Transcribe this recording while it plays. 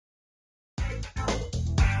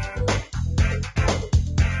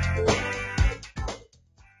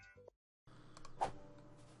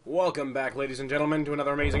Welcome back, ladies and gentlemen, to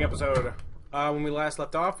another amazing episode. When we last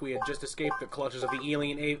left off, we had just escaped the clutches of the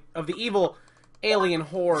evil alien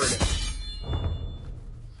horde,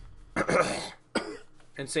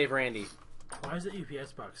 and save Randy. Why is the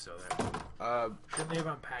UPS box still there? Shouldn't they have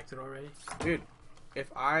unpacked it already? Dude,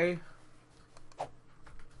 if I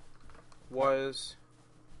was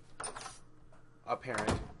a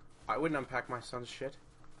parent, I wouldn't unpack my son's shit.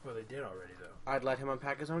 Well, they did already, though. I'd let him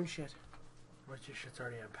unpack his own shit. What, your shit's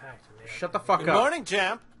already unpacked? And Shut the fuck up. Good morning,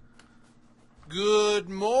 champ. Good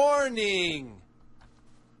morning.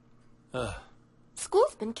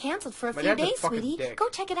 School's been canceled for a few days, sweetie. Go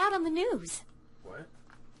check it out on the news. What?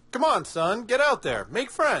 Come on, son. Get out there. Make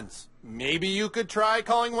friends. Maybe you could try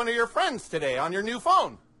calling one of your friends today on your new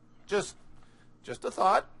phone. Just a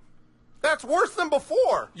thought. That's worse than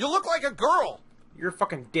before. You look like a girl. You're a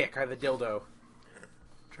fucking dick. I have a dildo.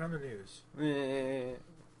 Turn on the news.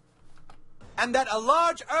 And that a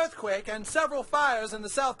large earthquake and several fires in the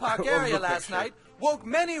SouthPark area last night woke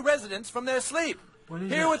many residents from their sleep.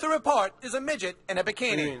 Here with the report is a midget in a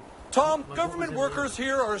bikini. Tom, government workers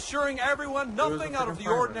here are assuring everyone nothing out of the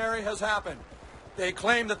ordinary has happened. They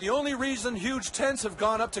claim that the only reason huge tents have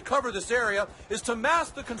gone up to cover this area is to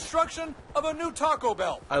mask the construction of a new Taco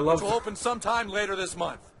Bell, which will open sometime later this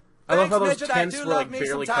month. I love how those tents were like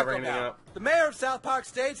barely covering anything up. The mayor of SouthPark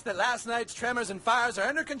states that last night's tremors and fires are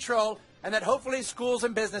under control and that hopefully schools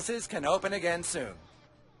and businesses can open again soon.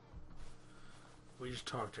 We just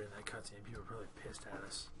talked during that cutscene. People were probably pissed at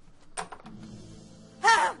us.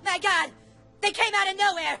 Oh, my God! They came out of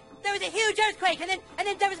nowhere! There was a huge earthquake, and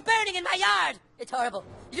then there was burning in my yard! It's horrible.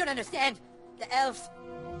 You don't understand. The elves,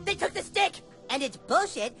 they took the stick! And it's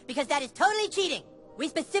bullshit, because that is totally cheating. We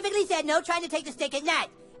specifically said no trying to take the stick at night.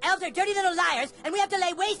 Elves are dirty little liars, and we have to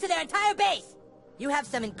lay waste to their entire base! You have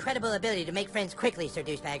some incredible ability to make friends quickly, Sir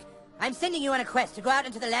Douchebag. I'm sending you on a quest to go out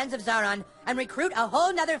into the lands of Zaron and recruit a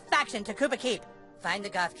whole nother faction to Koopa Keep. Find the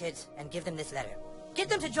goth kids and give them this letter. Get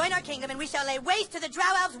them to join our kingdom and we shall lay waste to the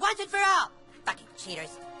drow elves once and for all. Fucking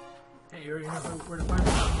cheaters. Hey, you already know where to find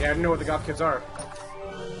them. Yeah, I know what the goth kids are.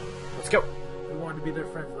 Let's go. We wanted to be their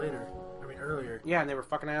friends later. I mean, earlier. Yeah, and they were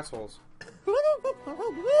fucking assholes.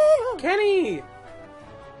 Kenny!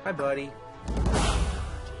 Hi, buddy. Of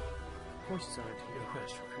course it's on our team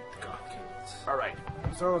quest to recruit the goth kids. Alright,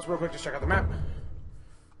 so let's real quick just check out the map.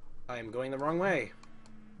 I am going the wrong way.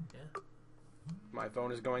 Yeah. My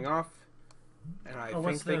phone is going off, and I think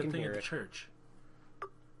what's they the can thing hear at the it. church?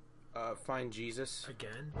 Find Jesus.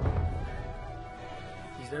 Again?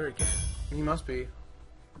 He's there again. He must be.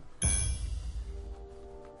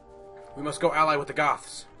 We must go ally with the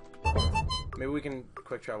Goths. Maybe we can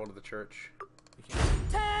quick travel to the church.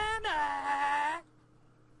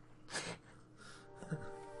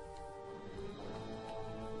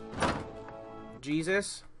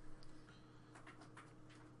 Jesus?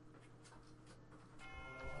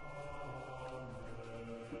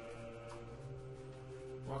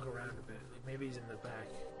 Walk around a bit. Like maybe he's in the back.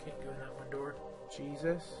 Can't go in that one door.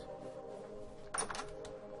 Jesus?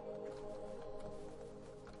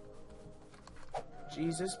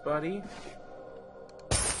 Jesus, buddy?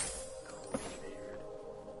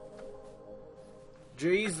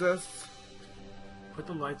 Jesus! Put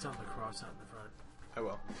the lights on the cross out in the front. I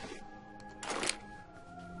will.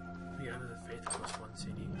 The End of the Faith +1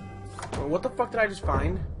 CD. Well, what the fuck did I just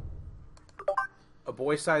find? A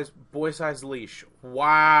boy-sized leash.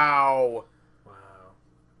 Wow. Wow.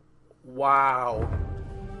 Wow.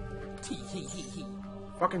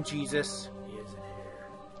 Fucking Jesus. He is in here.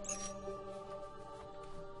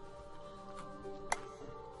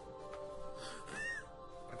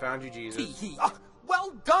 I found you, Jesus.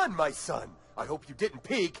 Well done, my son. I hope you didn't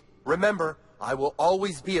peek. Remember, I will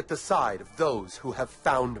always be at the side of those who have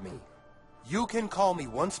found me. You can call me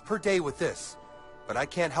once per day with this, but I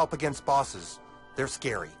can't help against bosses. They're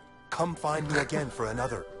scary. Come find me again for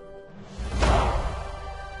another.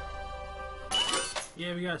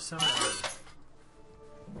 Yeah, we got a summon.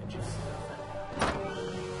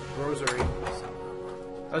 Rosary.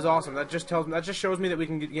 That's awesome. That just shows me that we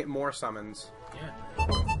can get more summons. Yeah.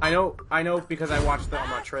 I know because I watched the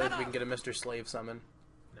trailer that we can get a Mr. Slave summon.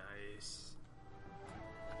 Nice.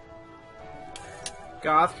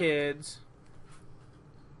 Goth kids.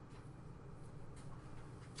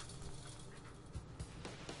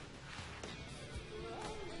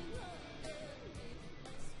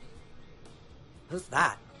 Who's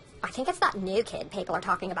that? I think it's that new kid people are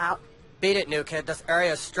talking about. Beat it, new kid. This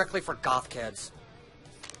area is strictly for goth kids.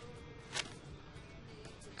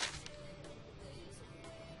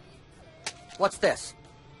 What's this?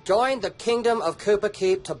 Join the kingdom of Koopa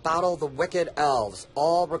Keep to battle the wicked elves.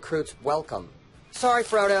 All recruits welcome. Sorry,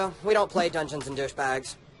 Frodo. We don't play Dungeons and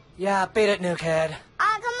Douchebags. Yeah, beat it, new kid.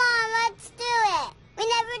 Oh, come on, let's do it. We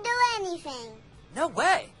never do anything. No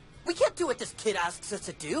way. We can't do what this kid asks us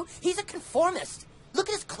to do. He's a conformist. Look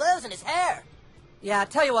at his clothes and his hair. Yeah,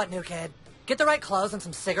 tell you what, new kid. Get the right clothes and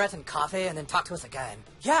some cigarettes and coffee, and then talk to us again.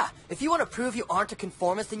 Yeah, if you want to prove you aren't a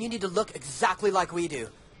conformist, then you need to look exactly like we do.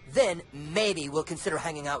 Then, maybe we'll consider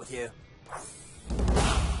hanging out with you.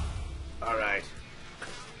 Alright.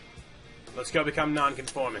 Let's go become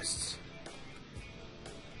nonconformists.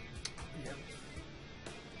 Yep.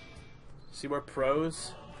 See more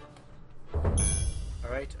pros?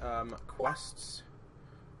 Alright, quests.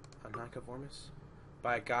 A nonconformist.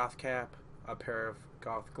 Buy a goth cap, a pair of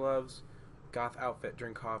goth gloves, goth outfit,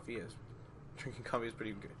 drinking coffee is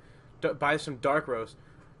pretty good. Buy some dark roast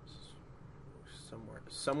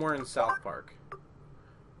somewhere in SouthPark.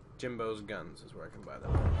 Jimbo's Guns is where I can buy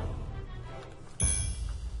them.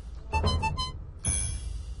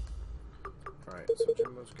 Alright, so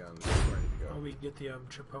Jimbo's Guns is where I need to go. Oh, we can get the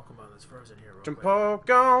Pokemon that's frozen here real quick.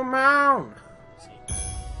 Pokemon! See.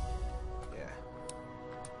 Yeah.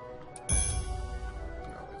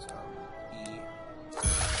 No, it's E. I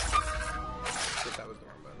think that was the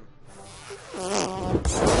wrong button.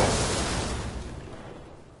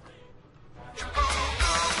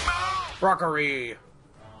 Brockery!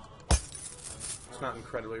 It's not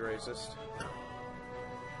incredibly racist.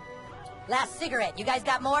 Last cigarette. You guys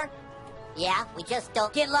got more? Yeah, we just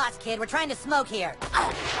don't... Get lost, kid. We're trying to smoke here.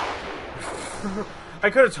 I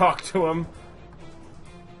could have talked to him.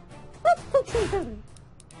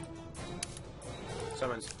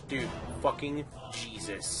 Someone's... Dude, fucking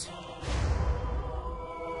Jesus.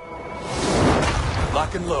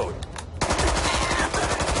 Lock and load.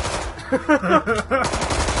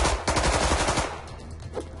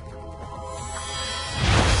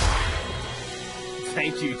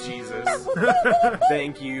 Thank you, Jesus.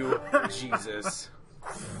 Thank you, Jesus.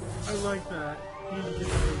 I like that. You need to get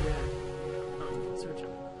it again. Oh, search him.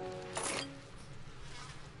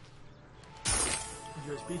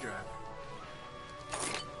 USB drive.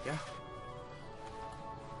 Yeah.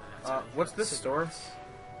 That's how you What's got this store?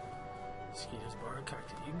 Skeeter's Bar and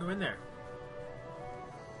Cocktail. You can go in there.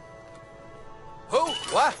 Who?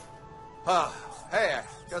 What? Hey, I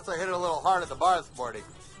guess I hit it a little hard at the bar this morning.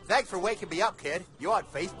 Thanks for waking me up, kid. You on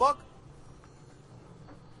Facebook?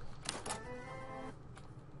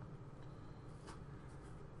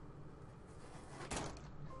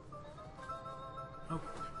 Oh,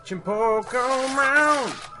 Chimpoko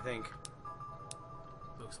round, I think.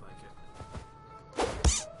 looks like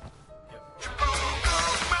it. Yep.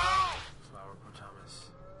 Flower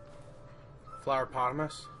Potamus.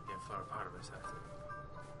 Flowerpotamus? Yeah, Flower Potamus, that's it.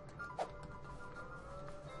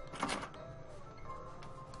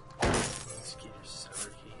 Skeeter's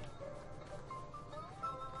cellar key.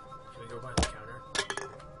 Can we go by the counter?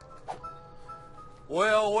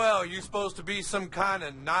 Well, well, you supposed to be some kind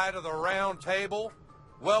of knight of the round table?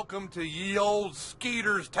 Welcome to ye old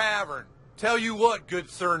Skeeter's Tavern. Tell you what, good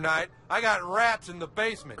Sir Knight, I got rats in the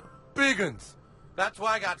basement. Big uns. That's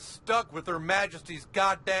why I got stuck with Her Majesty's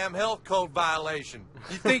goddamn health code violation.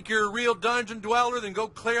 You think you're a real dungeon dweller? Then go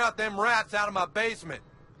clear out them rats out of my basement.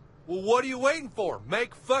 Well, what are you waiting for?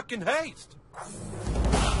 Make fucking haste.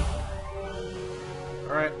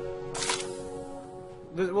 Alright.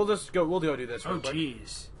 We'll just go, we'll go do this real Oh, quick.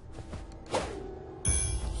 jeez.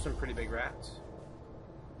 Some pretty big rats.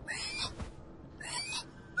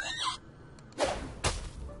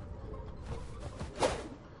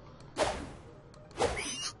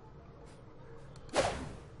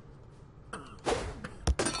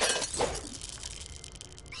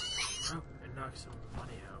 Oh, and knock some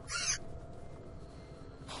money out.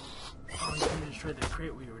 Oh, you can destroy the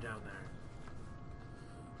crate when you were down there.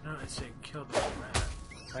 No, it said kill the rat.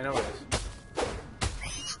 I know it is.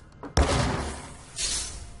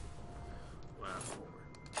 Wow, forward.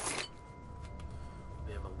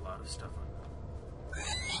 We have a lot of stuff on.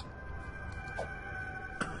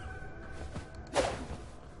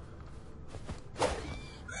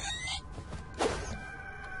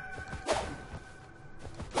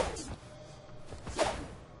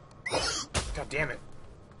 God damn it.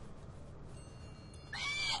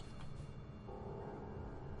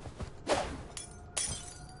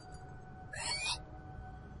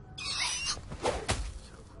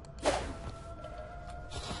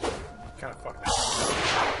 Kind of fucked up.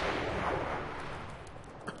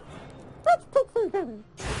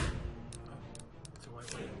 It's a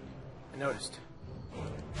white lady. I noticed.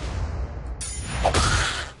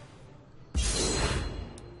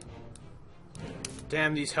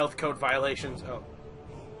 Damn these health code violations. Oh.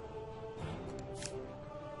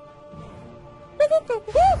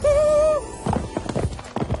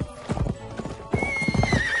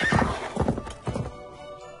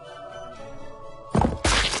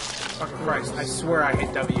 Fucking Christ, I swear I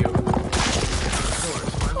hit W.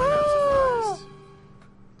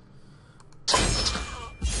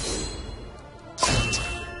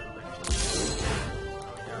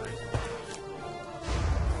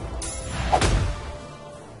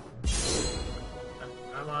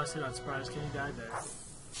 I'm honestly not surprised Kenny died there.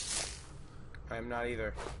 I am not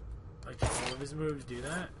either. Like, all of his moves do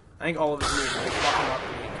that? I think all of his moves like, fuck him up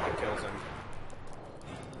and he kills him.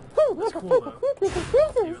 That's cool, though.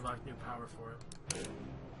 They unlocked new power for him.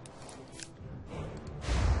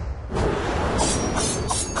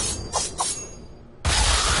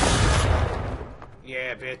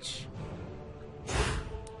 Yeah, bitch.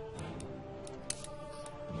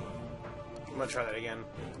 I'm gonna try that again.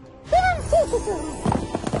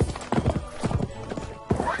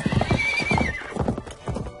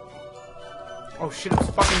 Oh shit, it's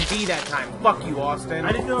fucking B that time. Fuck you, Austin.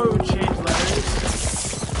 I didn't know it would change letters.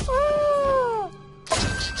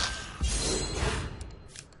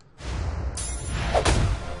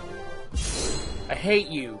 I hate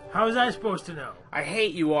you. How was I supposed to know? I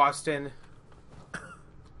hate you, Austin.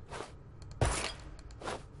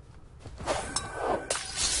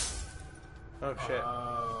 Oh shit.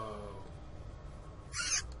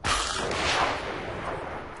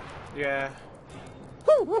 Yeah.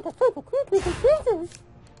 I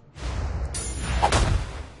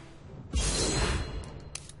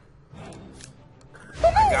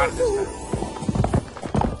got it this time.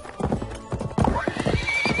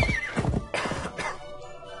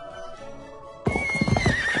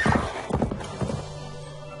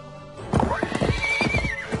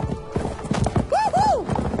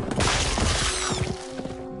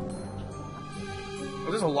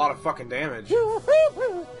 Well, there's a lot of fucking damage.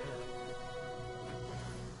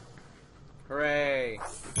 Hooray!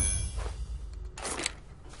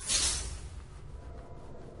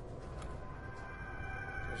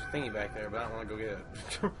 There's a thingy back there, but I don't want to go get it.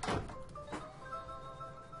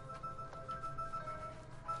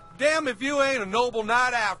 Damn if you ain't a noble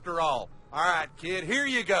knight after all. All right, kid, here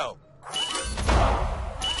you go.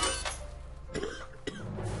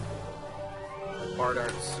 Bar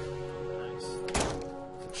darts. Nice.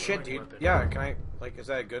 Shit, dude. Yeah, can I, like, is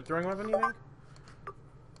that a good throwing weapon, you think?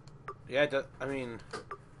 Yeah, it does, I mean...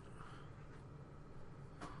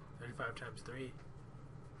 35 times 3.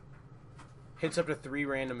 Hits up to 3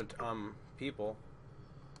 random, people.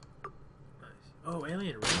 Nice. Oh,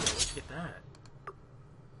 alien rainbow. Where'd you get that?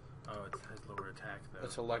 Oh, it has lower attack, though.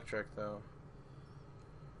 It's electric, though.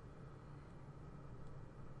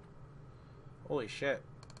 Holy shit.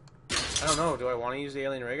 I don't know. Do I want to use the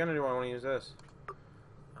alien ray gun, or do I want to use this?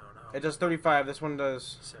 I don't know. It does 35. This one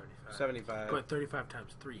does 75. 75. But 35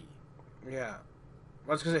 times 3. Yeah. Well,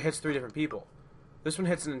 that's because it hits 3 different people. This one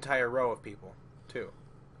hits an entire row of people, too.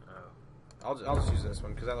 Oh. I'll just use this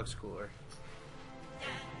one, because that looks cooler.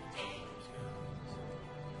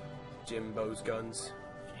 Jimbo's guns.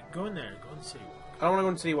 Go in there. Go in the city walk. I don't want to go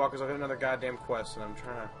in City Walk because I'll get another goddamn quest, and I'm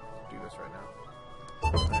trying to do this right now.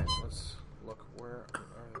 Alright, let's look. Where are the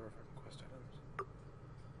fucking quest items?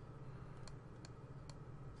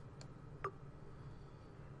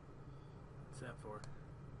 What's that for?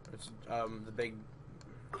 It's, the big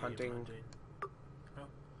hunting. Oh.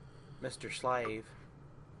 Mr. Slave.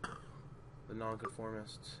 The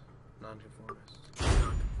nonconformists. Nonconformists.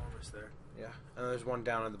 Nonconformist there. Yeah, and there's one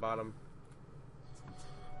down at the bottom.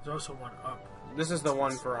 There's also one up. This is the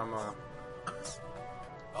one for,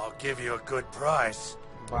 I'll give you a good price.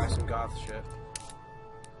 buy some goth shit.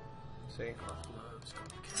 See?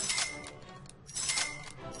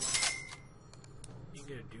 You can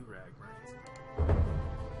get a do-rag, right?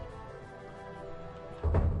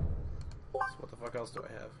 So what the fuck else do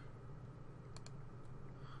I have?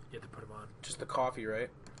 You have to put them on. Just the coffee, right?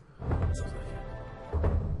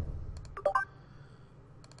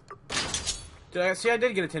 See, I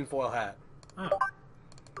did get a tinfoil hat. Oh.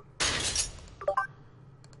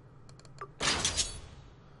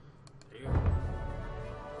 There you go.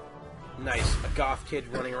 Nice. A goth kid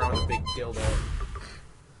running around with a big dildo.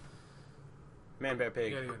 Man, bear,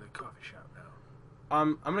 pig. You gotta go to the coffee shop now.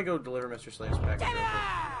 I'm gonna go deliver Mr. Slave's package.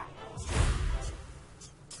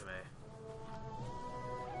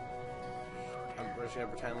 I'm just gonna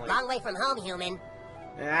pretend like... Long way from home, human.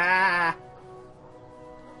 Ah!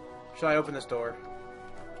 Should I open this door?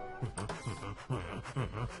 You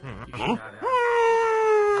should not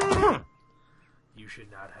have. You should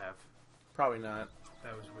not have. Probably not.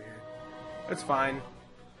 That was weird. It's fine.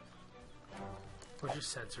 We'll just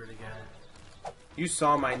censor it again. You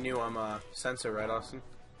saw my new sensor, right, Austin?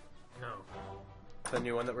 No. The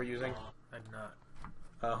new one that we're using? I did not.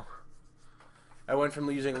 Oh. I went from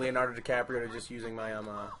using Leonardo DiCaprio to just using my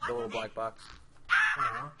the little black box.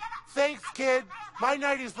 Thanks, kid. My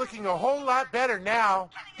night is looking a whole lot better now.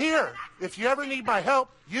 Here, if you ever need my help,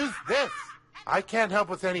 use this. I can't help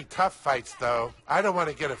with any tough fights, though. I don't want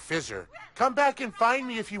to get a fissure. Come back and find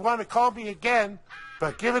me if you want to call me again.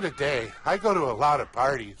 But give it a day. I go to a lot of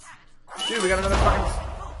parties. Dude, we got another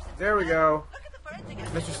fucking... There we go.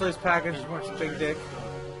 Mr. Slave's package. Big dick.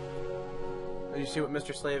 Did you see what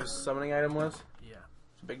Mr. Slave's summoning item was? Yeah.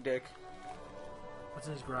 It's a big dick. What's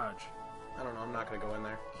in his garage? I don't know. I'm not going to go in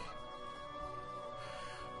there.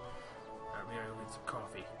 Alright, we gotta go get some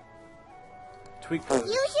coffee. Tweak pose.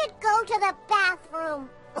 You should go to the bathroom.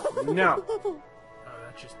 No. Oh,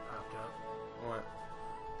 that just popped up. What?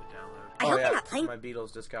 The download. I hope you're not playing my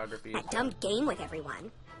Beatles discography. a dumb game with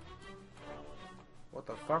everyone. What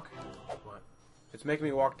the fuck? What? It's making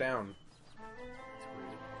me walk down. It's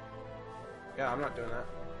weird. Yeah, I'm not doing that.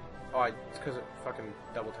 Oh, it's because it fucking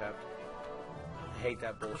double tapped. I hate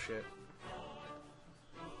that bullshit.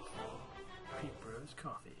 Pete Bros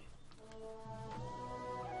Coffee.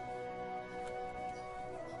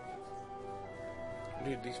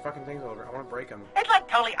 Dude, these fucking things over. I want to break them. It's like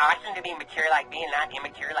totally awesome to be mature like me and not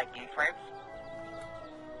immature like you twerps.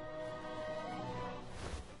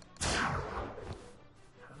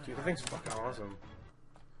 Dude, that thing's fucking awesome.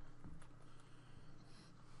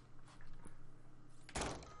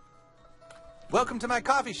 Welcome to my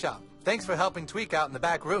coffee shop. Thanks for helping Tweak out in the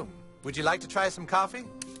back room. Would you like to try some coffee?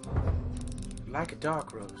 Like a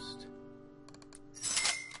dark roast.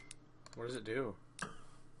 What does it do?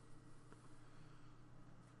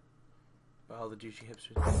 All the juicy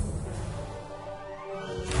hipsters.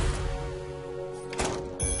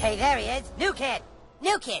 Hey, there he is. New kid.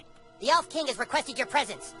 New kid. The Elf King has requested your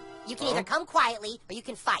presence. You can either come quietly or you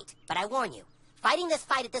can fight. But I warn you, fighting this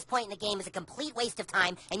fight at this point in the game is a complete waste of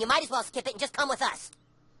time, and you might as well skip it and just come with us.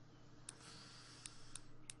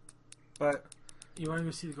 But You want to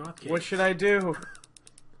go see the Goth Kid? what should I do?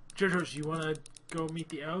 George, you want to go meet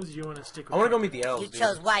the elves? Or you want to stick with I want to go Cartman? meet the elves. You dude.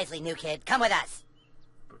 chose wisely, new kid. Come with us.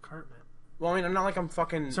 But Cartman. Well, I mean, I'm not like I'm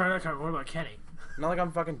fucking. Sorry, not Cartman. What about Kenny? Not like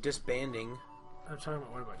I'm fucking disbanding. I'm talking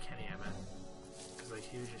about what about Kenny, I meant. Because, like,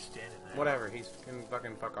 he was just standing there. Whatever. He's can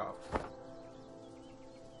fucking fuck off.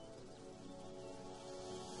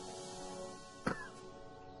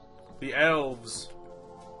 The elves.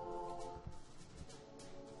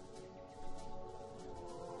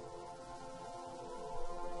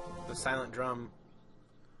 The silent drum.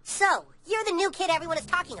 So, you're the new kid everyone is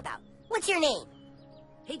talking about. What's your name?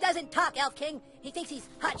 He doesn't talk, Elf King. He thinks he's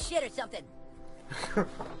hot shit or something.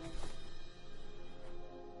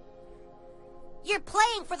 You're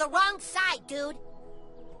playing for the wrong side, dude.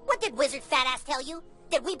 What did Wizard Fat Ass tell you?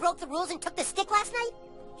 That we broke the rules and took the stick last night?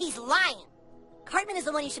 He's lying. Cartman is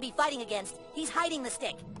the one you should be fighting against. He's hiding the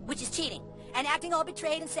stick, which is cheating, and acting all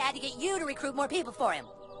betrayed and sad to get you to recruit more people for him.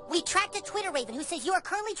 We tracked a Twitter raven who says you are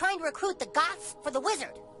currently trying to recruit the Goths for the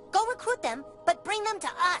Wizard. Go recruit them, but bring them to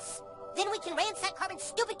us. Then we can ransack Cartman's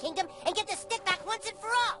stupid kingdom and get the stick back once and for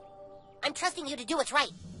all. I'm trusting you to do what's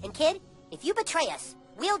right. And kid, if you betray us,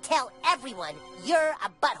 we'll tell everyone you're a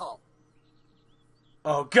butthole.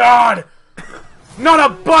 Oh God!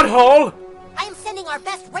 Not a butthole! I am sending our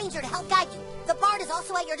best ranger to help guide you. The bard is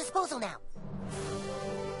also at your disposal now.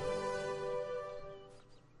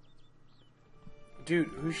 Dude,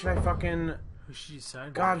 who should I fucking... Who should you side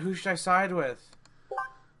with? God, who should I side with?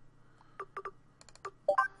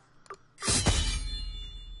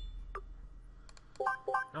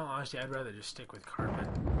 No, honestly, I'd rather just stick with Cartman.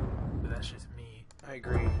 But that's just me. I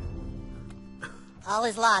agree. All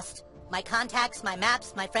is lost. My contacts, my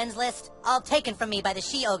maps, my friends list, all taken from me by the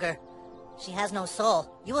she-ogre. She has no soul.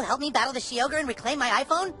 You will help me battle the she-ogre and reclaim my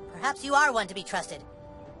iPhone? Perhaps you are one to be trusted.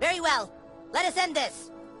 Very well. Let us end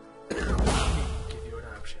this. Give you an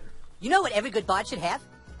option. You know what every good bard should have?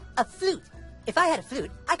 A flute. If I had a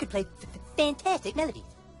flute, I could play fantastic melodies.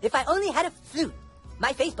 If I only had a flute.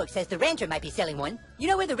 My Facebook says the rancher might be selling one. You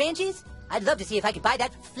know where the ranch is? I'd love to see if I could buy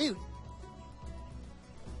that flute.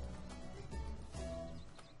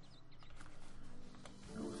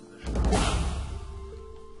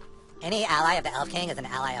 Any ally of the Elf King is an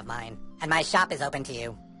ally of mine. And my shop is open to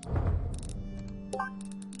you.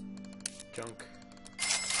 Junk.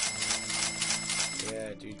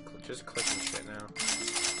 Yeah, dude, just clicking shit now.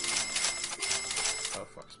 Oh,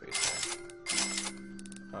 fuck, space there.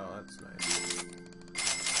 Oh, that's nice.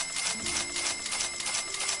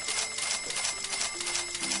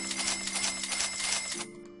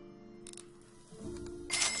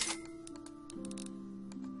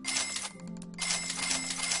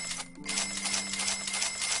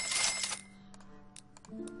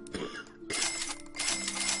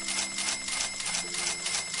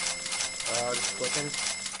 Oh, just clicking.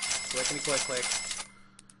 Clickety click click.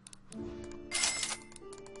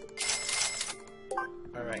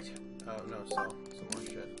 Alright. Oh, no, sell some more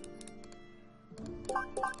shit.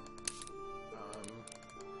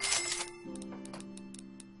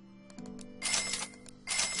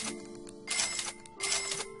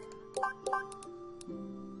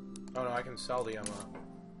 Oh no, I can sell the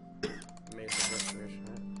Maze of Restoration,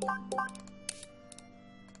 right?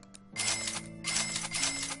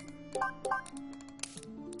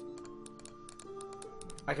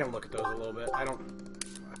 I can look at those a little bit.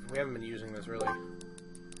 We haven't been using this really.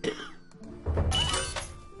 You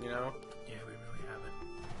know? Yeah, we really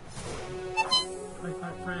haven't.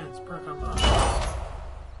 25 friends, perk unlocked.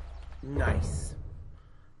 Nice.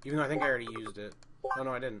 Even though I think I already used it. Oh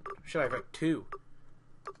no, I didn't. Shit, I've got 2.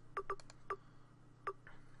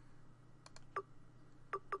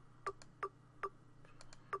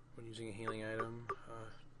 When using a healing item,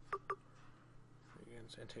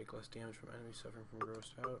 and take less damage from enemies suffering from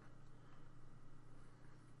grossed out.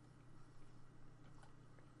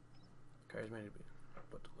 Carries many,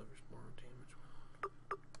 but delivers more damage.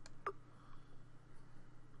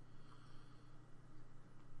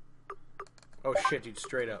 Oh shit, dude,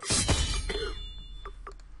 straight up.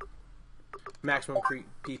 Maximum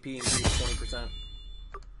PP increase 20%.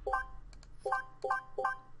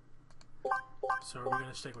 So are we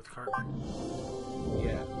gonna stick with Cartman?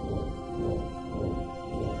 Yeah.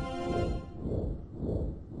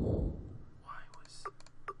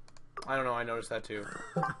 I don't know, I noticed that too.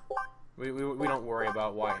 we don't worry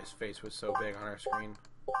about why his face was so big on our screen.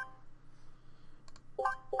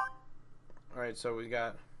 Alright, so we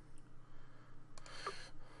got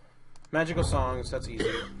magical songs, that's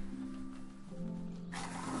easy.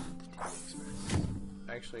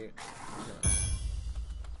 Actually,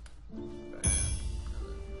 use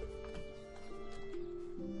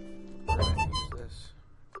this.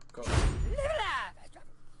 Go. Why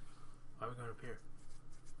are we going up here?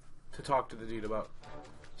 To talk to the dude about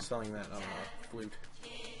selling that flute.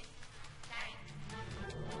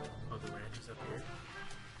 Oh, the ranch is up here?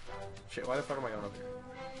 Shit, why the fuck am I going up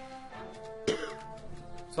here?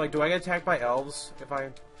 So, like, do I get attacked by elves if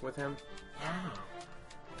I'm with him? I don't know.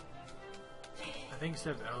 I think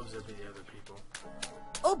instead of elves, it'd be the other people.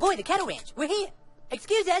 Oh boy, the cattle ranch. We're here.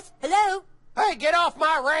 Excuse us. Hello? Hey, get off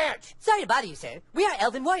my ranch! Sorry to bother you, sir. We are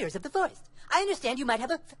elven warriors of the forest. I understand you might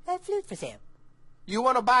have a flute for sale. You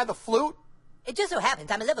want to buy the flute? It just so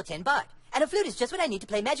happens I'm a level 10 bard, and a flute is just what I need to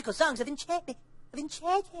play magical songs of enchantment.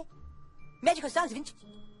 Magical songs of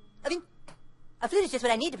a flute is just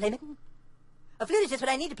what I need to play. A flute is just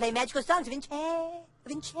what I need to play magical songs of enchantment.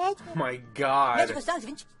 Oh my god. Magical songs of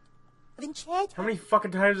enchantment. How many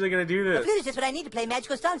fucking times are they gonna do A this? flute is just what I need to play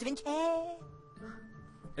magical songs of enchantment.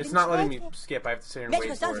 It's not letting me skip. I have to sit here and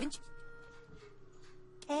Magical wait songs for of it.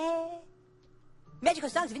 Magical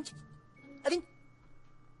songs of enchantment.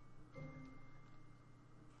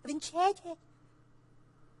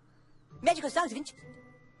 Magical songs of enchantment.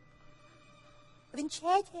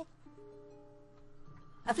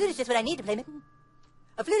 A flute is just what I need to play.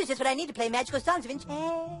 A flute is just what I need to play magical songs of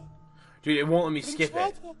enchantment. Dude, it won't let me skip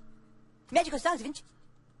it. Magical songs of enchantment.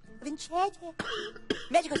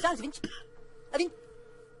 Magical songs of enchantment.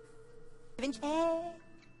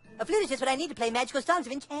 A flute is just what I need to play magical songs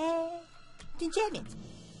of enchantment.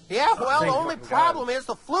 Yeah, well, the Thank only fucking problem is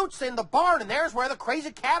the flute's in the barn, and there's where the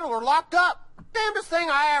crazy cattle are locked up. Damnedest thing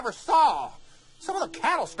I ever saw. Some of the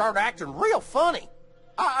cattle started acting real funny.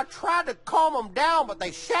 I tried to calm them down, but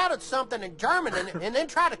they shouted something in German and then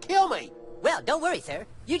tried to kill me. Well, don't worry, sir.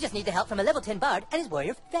 You just need the help from a level 10 bard and his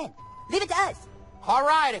warrior friend. Leave it to us. All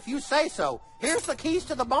right, if you say so. Here's the keys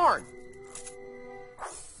to the barn.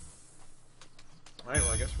 Alright,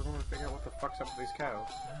 well, I guess we're going to figure out what the fuck's up with these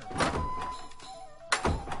cows.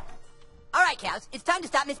 All right, cows. It's time to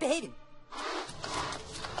stop misbehaving.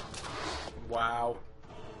 Wow.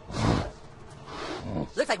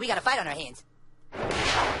 Looks like we got a fight on our hands.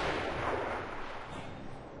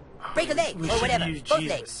 Break a leg, or whatever. Both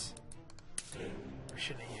legs. We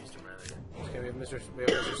shouldn't have used him earlier. Okay, we have Mr.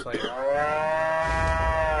 Slater.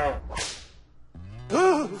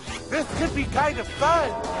 Ooh, this could be kind of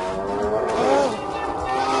fun.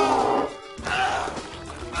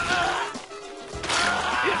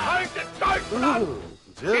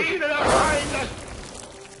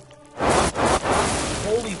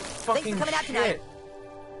 Holy fucking coming out tonight. shit.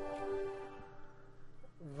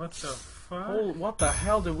 What the fuck? What the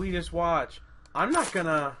hell did we just watch? I'm not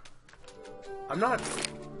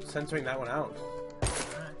censoring that one out.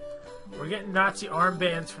 We're getting Nazi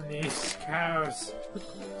armbands from these cows.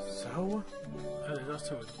 So? Oh, there's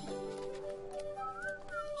also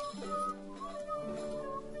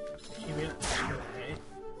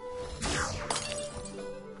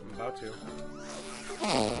about to.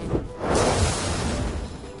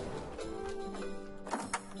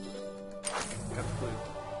 Got the flute.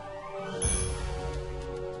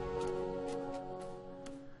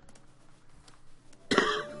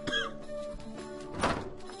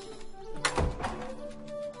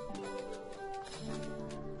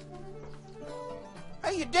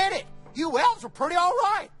 Hey, you did it! You elves were pretty all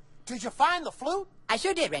right. Did you find the flute? I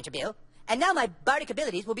sure did, Rancher Bill. And now my bardic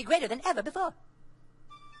abilities will be greater than ever before.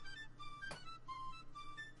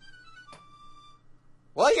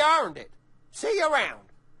 Well, you earned it. See you around.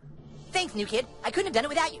 Thanks, new kid. I couldn't have done it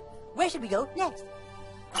without you. Where should we go next?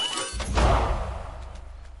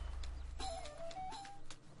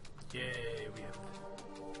 Yay, we have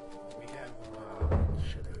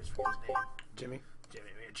shit, I always forget his name. Jimmy.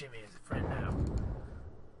 Jimmy is a friend now.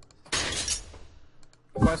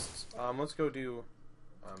 Quests. Let's go do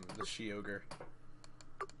the she-ogre.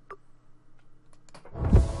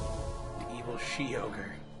 The evil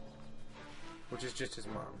she-ogre. Which is just his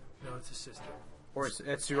mom. No, it's his sister. Or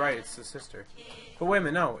you're right, it's the sister. But wait a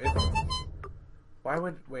minute, no. Why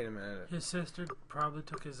would... Wait a minute. His sister probably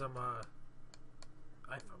took his, iPhone.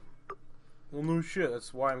 Well, no shit.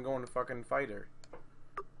 That's why I'm going to fucking fight her.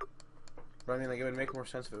 But I mean, like, it would make more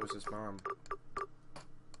sense if it was his mom.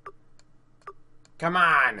 Come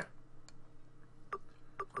on!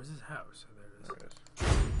 Where's his house? Oh, there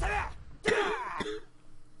it is.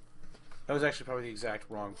 That was actually probably the exact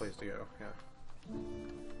wrong place to go. Yeah.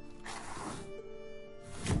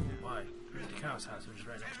 Why? We're at the cow's house, which is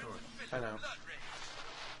right next door. I know.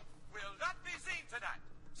 Will not be seen tonight,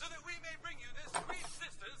 so that we may bring you this sweet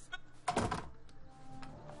sister's...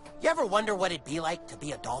 You ever wonder what it'd be like to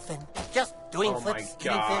be a dolphin? Just doing flips,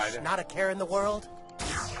 eating fish, not a care in the world?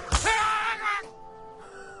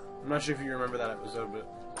 I'm not sure if you remember that episode, but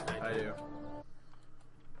I do.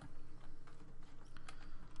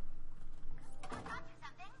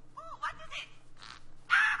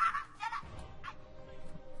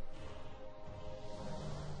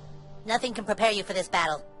 Nothing can prepare you for this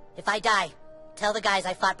battle. If I die, tell the guys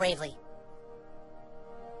I fought bravely.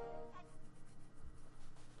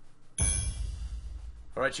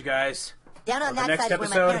 Alright, you guys. Down on that side is where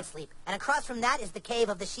my parents sleep, and across from that is the cave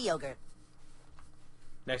of the she-ogre.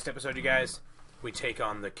 Next episode, you guys, we take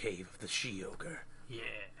on the cave of the she-ogre. Yeah.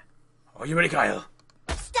 Are you ready, Kyle?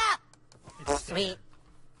 Stop! Sweet.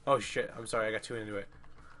 Oh shit, I'm sorry, I got too into it.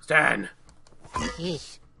 Stan!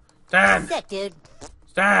 Yeesh. Stan! Sick, dude.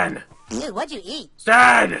 Stan! Dude, what'd you eat?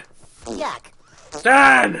 Stan! Yuck.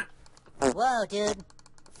 Stan! Whoa, dude.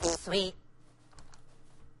 Sweet.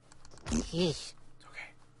 Yeesh. It's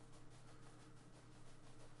okay.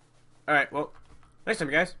 Alright, well, next time,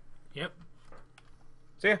 you guys. Yep.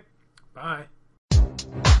 See ya. Bye.